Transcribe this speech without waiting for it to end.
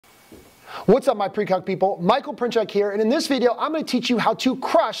What's up, my pre-calc people? Michael Princhak here, and in this video, I'm going to teach you how to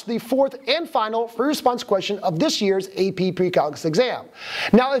crush the fourth and final free response question of this year's AP Pre-Calculus exam.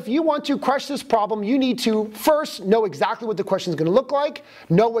 Now, if you want to crush this problem, you need to first know exactly what the question is going to look like,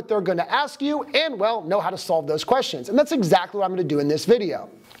 know what they're going to ask you, and, well, know how to solve those questions. And that's exactly what I'm going to do in this video.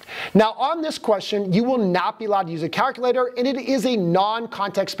 Now, on this question, you will not be allowed to use a calculator, and it is a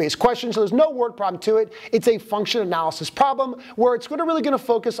non-context-based question, so there's no word problem to it. It's a function analysis problem where it's really going to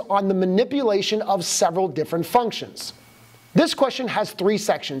focus on the manipulation of several different functions. This question has three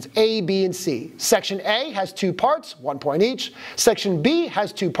sections, A, B, and C. Section A has 2 parts, 1 point each. Section B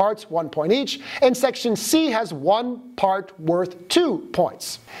has 2 parts, 1 point each. And Section C has 1 part worth 2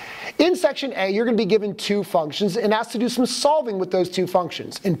 points. In Section A, you're going to be given 2 functions and asked to do some solving with those 2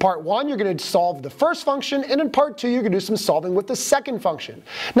 functions. In Part 1, you're going to solve the first function, and in Part 2, you're going to do some solving with the second function.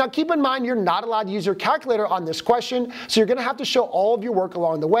 Now, keep in mind, you're not allowed to use your calculator on this question, so you're going to have to show all of your work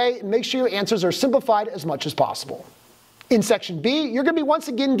along the way and make sure your answers are simplified as much as possible. In Section B, you're going to be once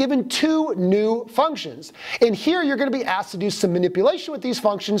again given 2 new functions. And here you're going to be asked to do some manipulation with these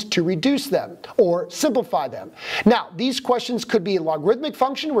functions to reduce them or simplify them. Now, these questions could be a logarithmic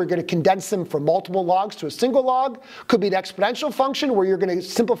function where you're going to condense them from multiple logs to a single log. Could be an exponential function where you're going to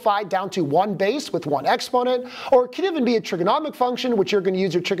simplify it down to 1 base with 1 exponent. Or it could even be a trigonomic function which you're going to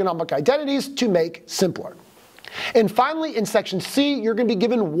use your trigonomic identities to make simpler. And finally, in Section C, you're going to be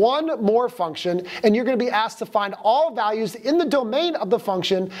given 1 more function, and you're going to be asked to find all values in the domain of the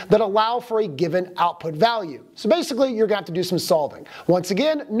function that allow for a given output value. So basically, you're going to have to do some solving. Once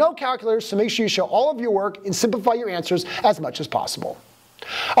again, no calculators, so make sure you show all of your work and simplify your answers as much as possible.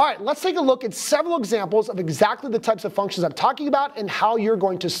 All right, let's take a look at several examples of exactly the types of functions I'm talking about and how you're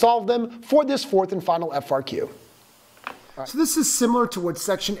going to solve them for this fourth and final FRQ. So this is similar to what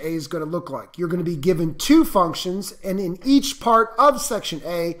Section A is going to look like. You're going to be given 2 functions, and in each part of Section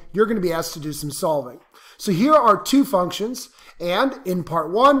A, you're going to be asked to do some solving. So here are 2 functions, and in Part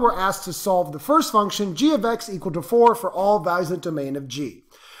 1, we're asked to solve the first function, g of x equal to 4 for all values in the domain of g.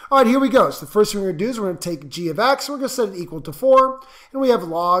 All right, here we go. So the first thing we're going to do is we're going to take g of x, we're going to set it equal to 4, and we have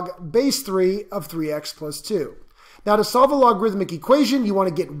log base 3 of 3x plus 2. Now, to solve a logarithmic equation, you want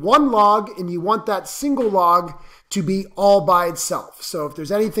to get 1 log, and you want that single log to be all by itself. So if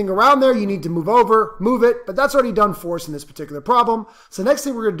there's anything around there you need to move it, but that's already done for us in this particular problem. So the next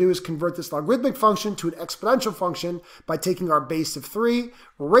thing we're going to do is convert this logarithmic function to an exponential function by taking our base of 3,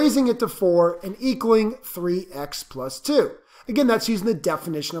 raising it to 4, and equaling 3x plus 2. Again, that's using the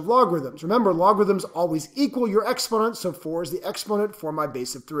definition of logarithms. Remember, logarithms always equal your exponent, so 4 is the exponent for my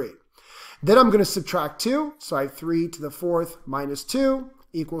base of 3. Then I'm going to subtract 2, so I have 3 to the 4th minus 2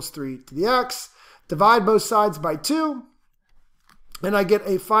 equals 3 to the x. Divide both sides by 2, and I get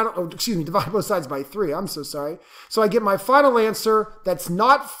a final, divide both sides by 3, I'm so sorry. So I get my final answer that's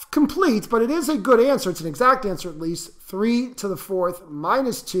not complete, but it is a good answer. It's an exact answer at least, 3 to the 4th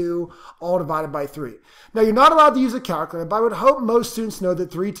minus 2, all divided by 3. Now, you're not allowed to use a calculator, but I would hope most students know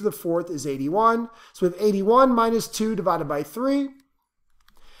that 3 to the 4th is 81. So we have 81 minus 2 divided by 3.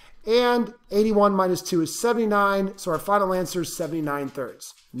 And 81 minus 2 is 79, so our final answer is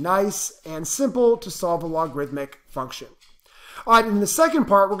 79/3. Nice and simple to solve a logarithmic function. All right, in the second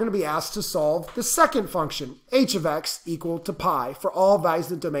part, we're going to be asked to solve the second function, h of x equal to pi for all values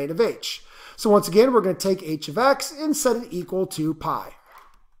in the domain of h. So once again, we're going to take h of x and set it equal to pi.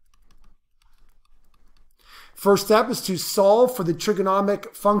 First step is to solve for the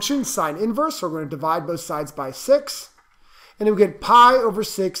trigonomic function sine inverse. So we're going to divide both sides by 6. And then we get pi over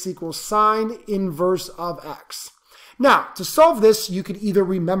 6 equals sine inverse of x. Now, to solve this, you could either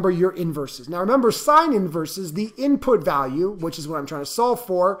remember your inverses. Now, remember, sine inverses, the input value, which is what I'm trying to solve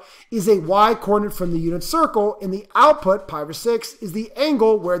for, is a y-coordinate from the unit circle, and the output, pi over 6, is the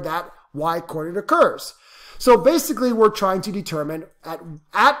angle where that y-coordinate occurs. So basically, we're trying to determine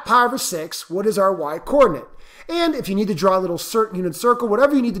at pi over 6, what is our y-coordinate? And if you need to draw a little unit circle,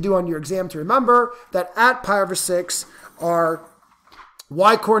 whatever you need to do on your exam to remember that at pi over 6, our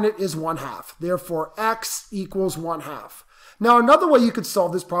y-coordinate is 1/2. Therefore, x equals 1/2. Now, another way you could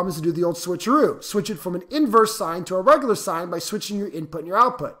solve this problem is to do the old switcheroo. Switch it from an inverse sign to a regular sign by switching your input and your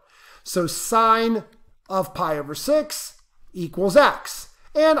output. So sine of pi over 6 equals x.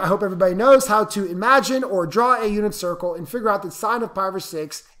 And I hope everybody knows how to imagine or draw a unit circle and figure out that sine of pi over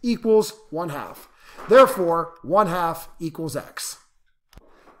 6 equals 1/2. Therefore, 1/2 equals x.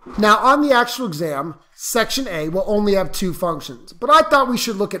 Now, on the actual exam, Section A will only have 2 functions, but I thought we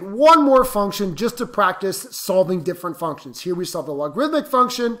should look at 1 more function just to practice solving different functions. Here we solve the logarithmic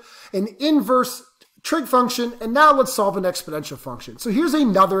function, an inverse trig function, and now let's solve an exponential function. So here's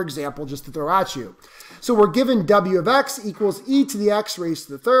another example just to throw at you. So we're given w of x equals e to the x raised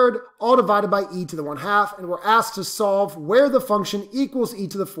to the third, all divided by e to the 1/2, and we're asked to solve where the function equals e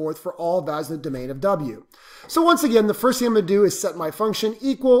to the fourth for all values in the domain of w. So once again, the first thing I'm going to do is set my function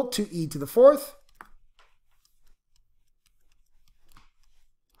equal to e to the fourth.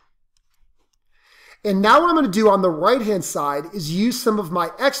 And now what I'm going to do on the right-hand side is use some of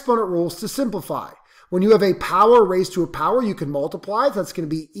my exponent rules to simplify. When you have a power raised to a power, you can multiply. That's going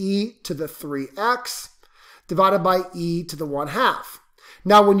to be e to the 3x divided by e to the 1/2.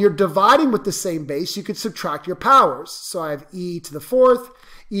 Now, when you're dividing with the same base, you could subtract your powers. So I have e to the fourth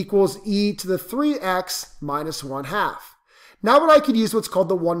equals e to the 3x minus 1/2. Now what I could use what's called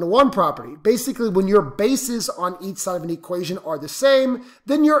the one-to-one property. Basically, when your bases on each side of an equation are the same,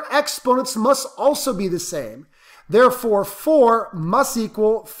 then your exponents must also be the same. Therefore, 4 must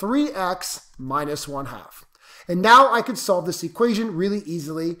equal 3x minus 1/2. And now I could solve this equation really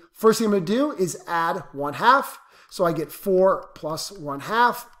easily. First thing I'm going to do is add 1/2. So I get 4 plus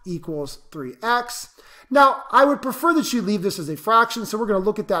 1/2 equals 3x. Now, I would prefer that you leave this as a fraction, so we're going to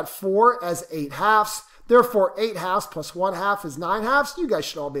look at that 4 as 8/2. Therefore, 8/2 plus 1/2 is 9/2. You guys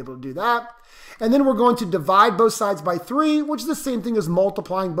should all be able to do that. And then we're going to divide both sides by 3, which is the same thing as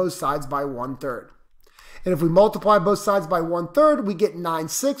multiplying both sides by 1/3. And if we multiply both sides by 1/3, we get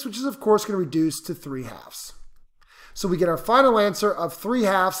 9/6, which is of course going to reduce to 3/2. So we get our final answer of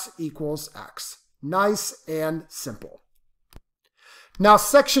 3/2 equals x. Nice and simple. Now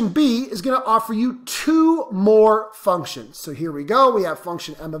section B is going to offer you 2 more functions. So here we go. We have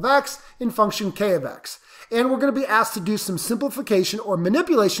function m of x and function k of x. And we're going to be asked to do some simplification or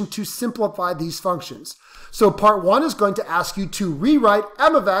manipulation to simplify these functions. So part 1 is going to ask you to rewrite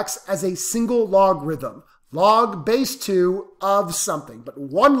m of x as a single logarithm. Log base 2 of something, but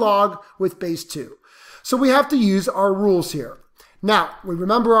one log with base 2. So we have to use our rules here. Now, we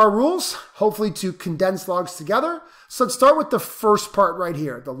remember our rules, hopefully to condense logs together. So let's start with the first part right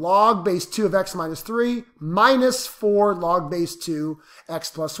here. The log base 2 of x minus 3 minus 4 log base 2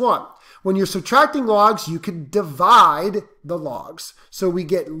 x plus 1. When you're subtracting logs, you can divide the logs. So we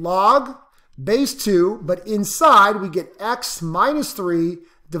get log base 2, but inside we get x minus 3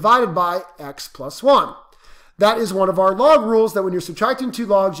 divided by x plus 1. That is one of our log rules, that when you're subtracting 2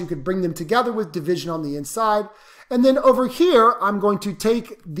 logs, you can bring them together with division on the inside. And then over here, I'm going to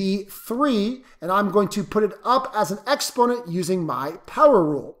take the 3 and I'm going to put it up as an exponent using my power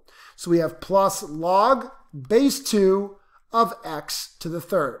rule. So we have plus log base 2 of x to the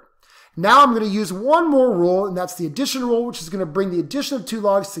third. Now I'm going to use one more rule, and that's the addition rule, which is going to bring the addition of 2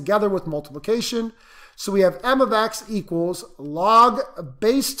 logs together with multiplication. So we have m of x equals log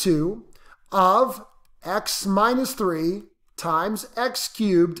base 2 of x minus 3 times x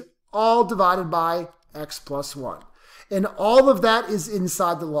cubed, all divided by x plus 1. And all of that is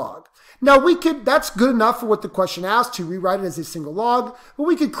inside the log. Now that's good enough for what the question asked, to rewrite it as a single log, but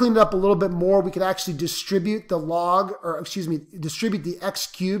we could clean it up a little bit more. We could actually distribute distribute the x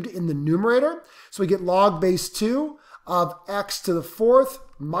cubed in the numerator. So we get log base 2 of x to the fourth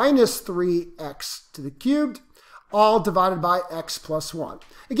minus 3x to the cubed, all divided by x plus 1.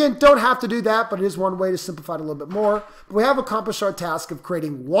 Again, don't have to do that, but it is one way to simplify it a little bit more. But we have accomplished our task of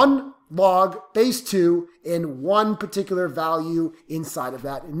creating one log base 2 in one particular value inside of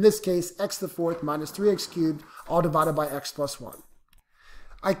that. In this case, x to the fourth minus 3x cubed, all divided by x plus 1.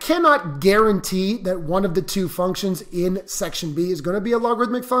 I cannot guarantee that one of the 2 functions in section B is going to be a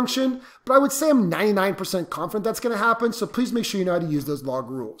logarithmic function, but I would say I'm 99% confident that's going to happen, so please make sure you know how to use those log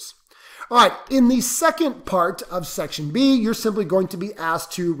rules. All right, in the second part of section B, you're simply going to be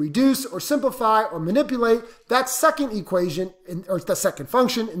asked to reduce or simplify or manipulate that second equation, or the second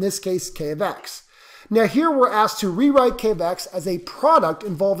function, in this case, k of x. Now here we're asked to rewrite k of x as a product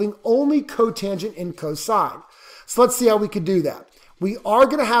involving only cotangent and cosine. So let's see how we could do that. We are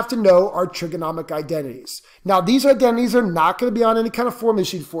going to have to know our trigonomic identities. Now these identities are not going to be on any kind of formula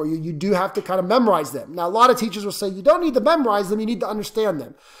sheet for you. You do have to kind of memorize them. Now a lot of teachers will say you don't need to memorize them, you need to understand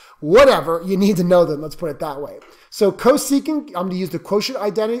them. Whatever, you need to know them, let's put it that way. So cosecant, I'm going to use the quotient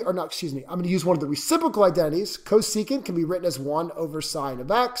identity, I'm going to use one of the reciprocal identities. Cosecant can be written as 1 over sine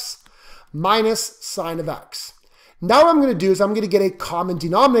of x minus sine of x. Now what I'm going to do is I'm going to get a common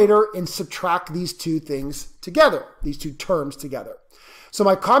denominator and subtract these 2 things together, these 2 terms together. So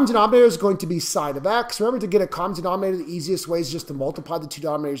my common denominator is going to be sine of x. Remember, to get a common denominator, the easiest way is just to multiply the 2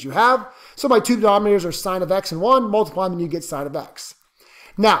 denominators you have. So my 2 denominators are sine of x and 1, multiply them and you get sine of x.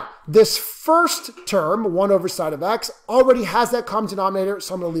 Now, this first term, 1 over sine of x, already has that common denominator,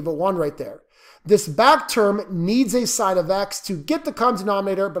 so I'm going to leave a 1 right there. This back term needs a sine of x to get the common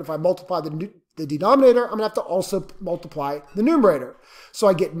denominator, but if I multiply the the denominator, I'm going to have to also multiply the numerator. So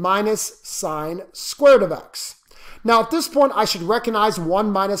I get minus sine squared of x. Now at this point, I should recognize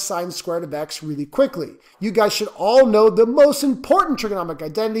 1 minus sine squared of x really quickly. You guys should all know the most important trigonometric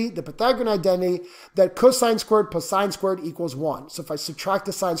identity, the Pythagorean identity, that cosine squared plus sine squared equals 1. So if I subtract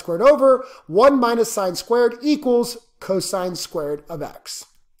the sine squared over, 1 minus sine squared equals cosine squared of x.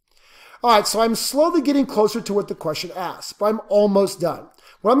 All right, so I'm slowly getting closer to what the question asks, but I'm almost done.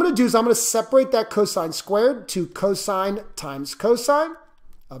 What I'm going to do is I'm going to separate that cosine squared to cosine times cosine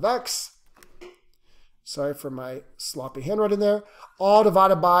of x. Sorry for my sloppy handwriting there. All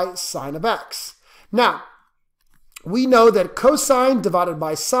divided by sine of x. Now, we know that cosine divided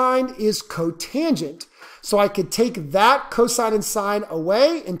by sine is cotangent. So I could take that cosine and sine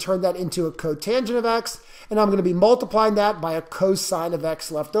away and turn that into a cotangent of x. And I'm going to be multiplying that by a cosine of x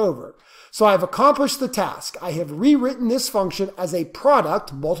left over. So I've accomplished the task. I have rewritten this function as a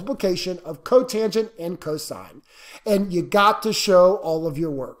product multiplication of cotangent and cosine. And you got to show all of your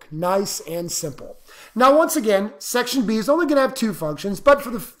work. Nice and simple. Now, once again, section B is only going to have 2 functions, but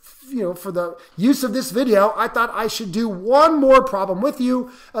for the use of this video, I thought I should do one more problem with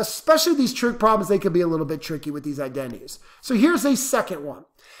you, especially these trig problems. They could be a little bit tricky with these identities. So here's a second one.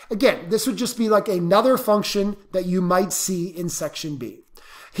 Again, this would just be like another function that you might see in section B.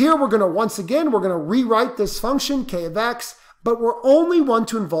 Here we're going to rewrite this function, k of x, but we're only one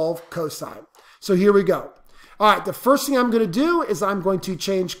to involve cosine. So here we go. All right, the first thing I'm going to do is I'm going to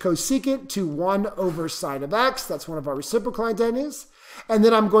change cosecant to 1 over sine of x. That's one of our reciprocal identities. And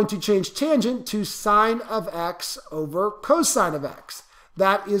then I'm going to change tangent to sine of x over cosine of x.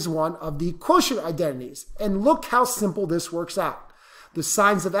 That is one of the quotient identities. And look how simple this works out. The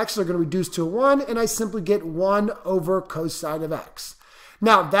sines of x are going to reduce to a 1, and I simply get 1 over cosine of x.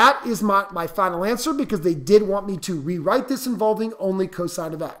 Now, that is my final answer because they did want me to rewrite this involving only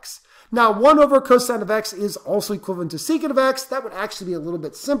cosine of x. Now, 1 over cosine of x is also equivalent to secant of x. That would actually be a little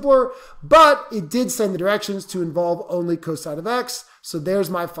bit simpler, but it did send the directions to involve only cosine of x. So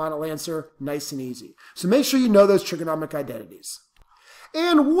there's my final answer, nice and easy. So make sure you know those trigonometric identities.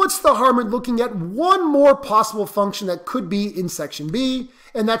 And what's the harm in looking at one more possible function that could be in section B,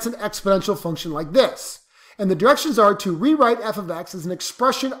 and that's an exponential function like this. And the directions are to rewrite f of x as an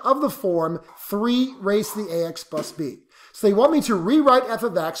expression of the form 3 raised to the ax plus b. So they want me to rewrite f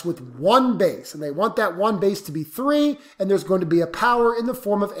of x with one base, and they want that one base to be 3, and there's going to be a power in the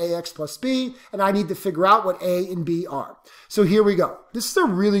form of ax plus b, and I need to figure out what a and b are. So here we go. This is a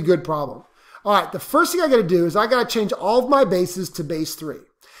really good problem. All right, the first thing I got to do is I got to change all of my bases to base 3.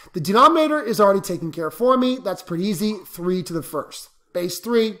 The denominator is already taken care of for me. That's pretty easy, 3 to the first. Base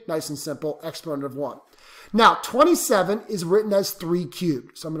 3, nice and simple, exponent of 1. Now, 27 is written as 3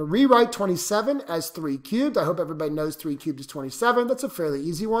 cubed. So I'm going to rewrite 27 as 3 cubed. I hope everybody knows 3 cubed is 27. That's a fairly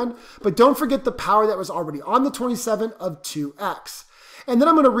easy one. But don't forget the power that was already on the 27 of 2x. And then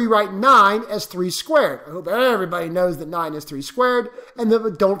I'm going to rewrite 9 as 3 squared. I hope everybody knows that 9 is 3 squared. And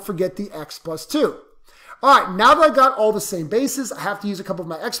then don't forget the x plus 2. All right, now that I got all the same bases, I have to use a couple of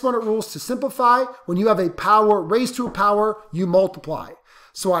my exponent rules to simplify. When you have a power raised to a power, you multiply.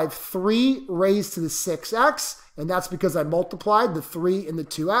 So I have 3 raised to the 6x, and that's because I multiplied the 3 and the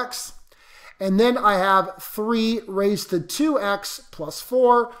 2x. And then I have 3 raised to 2x plus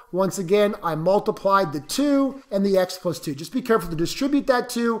 4. Once again, I multiplied the 2 and the x plus 2. Just be careful to distribute that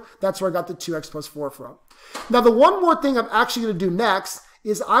 2. That's where I got the 2x plus 4 from. Now, the one more thing I'm actually going to do next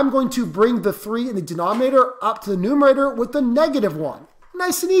is I'm going to bring the 3 in the denominator up to the numerator with the negative 1.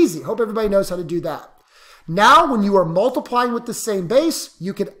 Nice and easy. Hope everybody knows how to do that. Now, when you are multiplying with the same base,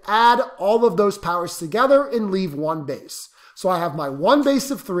 you can add all of those powers together and leave one base. So I have my one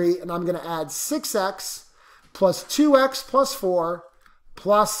base of 3, and I'm going to add 6x plus 2x plus 4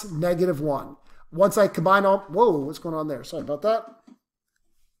 plus negative 1. Once I combine all, whoa, what's going on there? Sorry about that.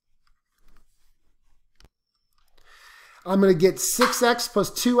 I'm going to get 6x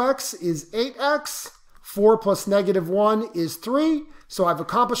plus 2x is 8x. 4 plus negative 1 is 3. So I've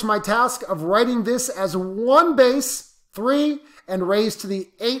accomplished my task of writing this as one base, 3, and raised to the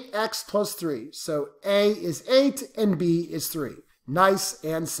 8x plus 3. So a is 8 and b is 3. Nice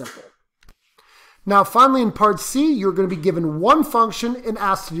and simple. Now finally in part C, you're going to be given one function and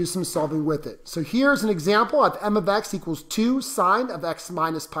asked to do some solving with it. So here's an example. I have m of x equals 2 sine of x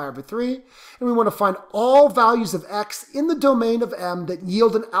minus pi over 3. And we want to find all values of x in the domain of m that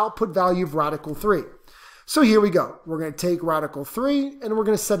yield an output value of radical 3. So here we go. We're going to take radical 3 and we're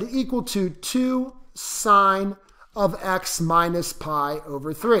going to set it equal to 2 sine of x minus pi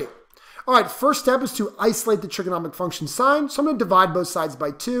over 3. All right, first step is to isolate the trigonometric function sine. So I'm going to divide both sides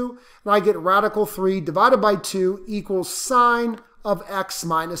by 2. And I get radical 3 divided by 2 equals sine of x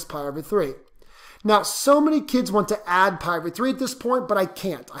minus pi over 3. Now, so many kids want to add pi over 3 at this point, but I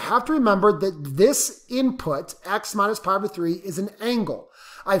can't. I have to remember that this input, x minus pi over 3, is an angle.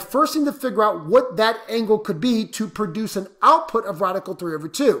 I first need to figure out what that angle could be to produce an output of radical 3 over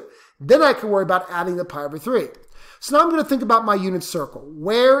 2. Then I can worry about adding the pi over 3. So now I'm going to think about my unit circle.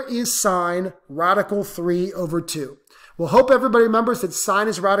 Where is sine radical 3 over 2? Well, hope everybody remembers that sine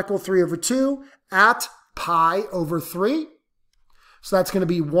is radical 3 over 2 at pi over 3. So that's going to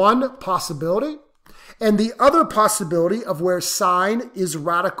be one possibility. And the other possibility of where sine is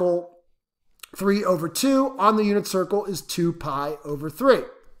radical 3 over 2 on the unit circle is 2 pi over 3.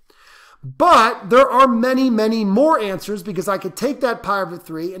 But there are many, many more answers because I could take that pi over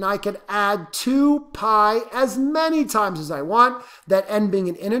 3 and I could add 2 pi as many times as I want, that n being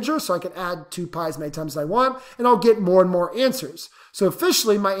an integer, so I can add 2 pi as many times as I want, and I'll get more and more answers. So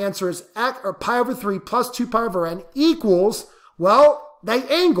officially, my answer is pi over 3 plus 2 pi over n equals, well, the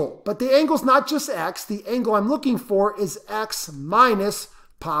angle. But the angle's not just x. The angle I'm looking for is x minus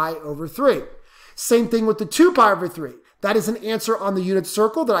pi over 3. Same thing with the 2 pi over 3. That is an answer on the unit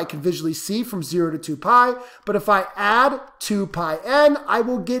circle that I can visually see from 0 to 2 pi. But if I add 2 pi n, I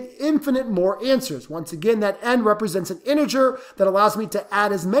will get infinite more answers. Once again, that n represents an integer that allows me to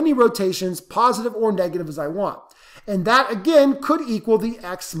add as many rotations, positive or negative, as I want. And that, again, could equal the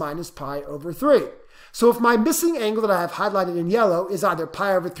x minus pi over 3. So if my missing angle that I have highlighted in yellow is either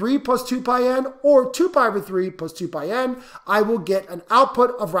pi over 3 plus 2 pi n or 2 pi over 3 plus 2 pi n, I will get an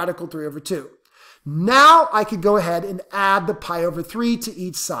output of radical 3 over 2. Now I could go ahead and add the pi over 3 to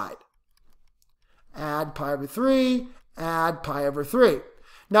each side. Add pi over 3, add pi over 3.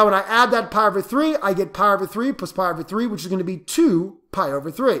 Now when I add that pi over 3, I get pi over 3 plus pi over 3, which is going to be 2 pi over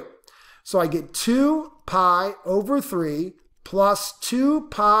 3. So I get 2 pi over 3 plus 2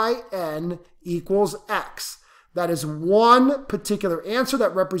 pi n equals x. That is one particular answer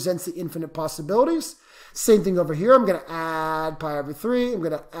that represents the infinite possibilities. Same thing over here. I'm going to add pi over 3. I'm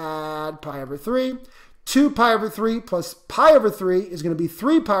going to add pi over 3. 2 pi over 3 plus pi over 3 is going to be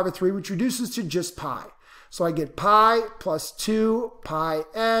 3 pi over 3, which reduces to just pi. So I get pi plus 2 pi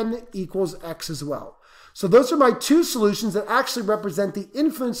n equals x as well. So those are my two solutions that actually represent the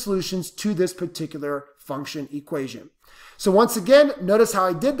infinite solutions to this particular function equation. So once again, notice how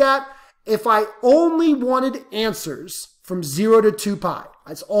I did that. If I only wanted answers from 0 to 2 pi,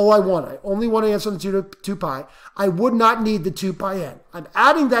 that's all I want. I only want to answer from 0 to 2 pi. I would not need the 2 pi n. I'm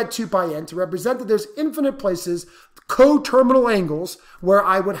adding that 2 pi n to represent that there's infinite places, coterminal angles, where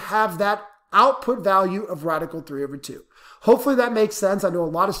I would have that output value of radical 3 over 2. Hopefully that makes sense. I know a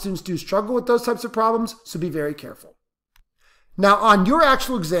lot of students do struggle with those types of problems, so be very careful. Now on your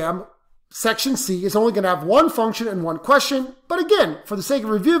actual exam, Section C is only going to have one function and one question, but again, for the sake of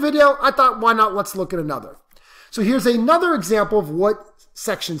review video, I thought, why not, let's look at another. So here's another example of what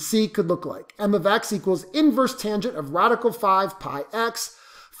Section C could look like. M of x equals inverse tangent of radical 5 pi x.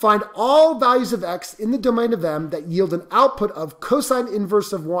 Find all values of x in the domain of M that yield an output of cosine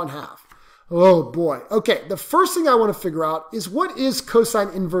inverse of 1/2. Oh boy. Okay, the first thing I want to figure out is what is cosine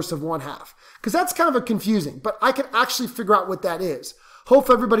inverse of 1/2? Because that's kind of confusing, but I can actually figure out what that is. Hope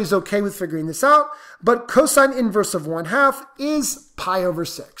everybody's okay with figuring this out, but cosine inverse of 1/2 is pi over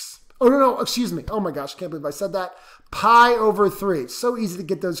 6. Oh, no, excuse me. Oh my gosh, I can't believe I said that. Pi over 3. So easy to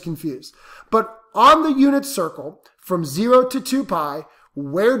get those confused. But on the unit circle, from 0 to 2 pi,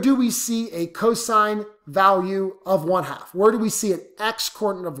 where do we see a cosine value of 1/2? Where do we see an x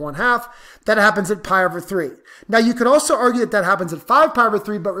coordinate of 1/2? That happens at pi over 3. Now you could also argue that that happens at 5 pi over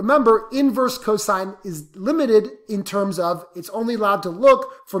 3, but remember, inverse cosine is limited in terms of it's only allowed to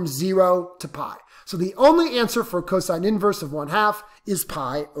look from 0 to pi. So the only answer for cosine inverse of 1/2 is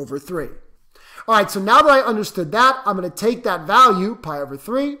pi over 3. All right, so now that I understood that, I'm going to take that value, pi over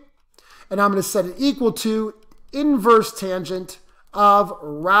 3, and I'm going to set it equal to inverse tangent of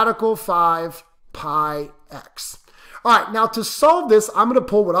radical 5 pi x. All right, now to solve this, I'm going to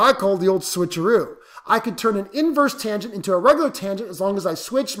pull what I call the old switcheroo. I could turn an inverse tangent into a regular tangent as long as I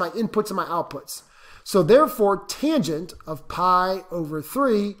switch my inputs and my outputs. So therefore, tangent of pi over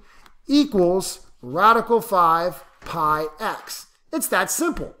 3 equals radical 5 pi x. It's that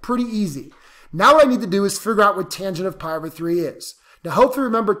simple, pretty easy. Now what I need to do is figure out what tangent of pi over 3 is. Now hopefully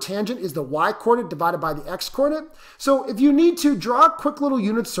remember tangent is the y coordinate divided by the x coordinate. So if you need to draw a quick little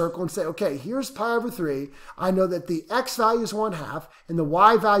unit circle and say, okay, here's pi over 3. I know that the x value is 1/2 and the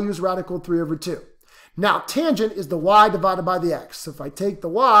y value is radical 3 over 2. Now tangent is the y divided by the x. So if I take the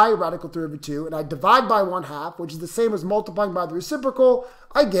y, radical 3 over 2, and I divide by 1/2, which is the same as multiplying by the reciprocal,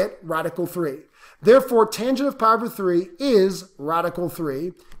 I get radical 3. Therefore, tangent of pi over 3 is radical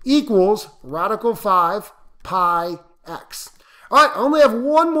 3 equals radical 5 pi x. All right, I only have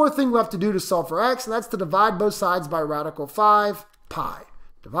one more thing left to do to solve for x, and that's to divide both sides by radical 5 pi.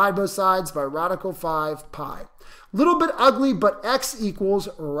 Divide both sides by radical 5 pi. Little bit ugly, but x equals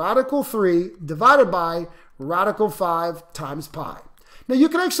radical 3 divided by radical 5 times pi. Now you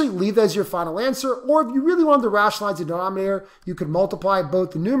can actually leave that as your final answer, or if you really wanted to rationalize the denominator, you could multiply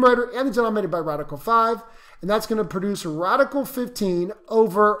both the numerator and the denominator by radical 5, and that's going to produce radical 15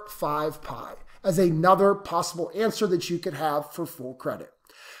 over 5 pi as another possible answer that you could have for full credit.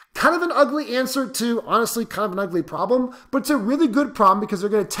 Kind of an ugly answer to, honestly, kind of an ugly problem, but it's a really good problem because they're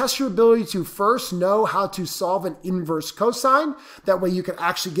going to test your ability to first know how to solve an inverse cosine. That way you can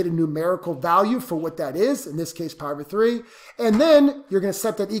actually get a numerical value for what that is, in this case pi over 3. And then you're going to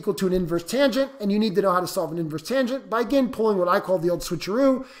set that equal to an inverse tangent, and you need to know how to solve an inverse tangent by, again, pulling what I call the old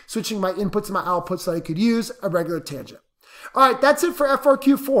switcheroo, switching my inputs and my outputs so I could use a regular tangent. All right, that's it for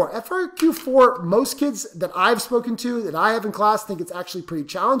FRQ4. FRQ4, most kids that I've spoken to, that I have in class, think it's actually pretty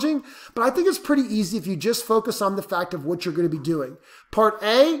challenging, but I think it's pretty easy if you just focus on the fact of what you're going to be doing. Part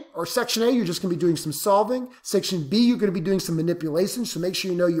A, or Section A, you're just going to be doing some solving. Section B, you're going to be doing some manipulation, so make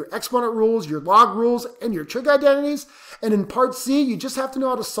sure you know your exponent rules, your log rules, and your trig identities. And in Part C, you just have to know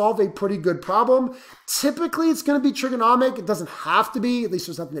how to solve a pretty good problem. Typically, it's going to be trigonomic. It doesn't have to be, at least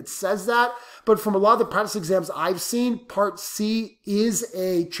there's nothing that says that. But from a lot of the practice exams I've seen, Part C is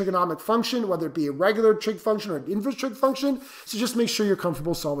a trigonomic function, whether it be a regular trig function or an inverse trig function. So just make sure you're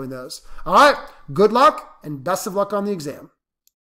comfortable solving those. All right, good luck and best of luck on the exam.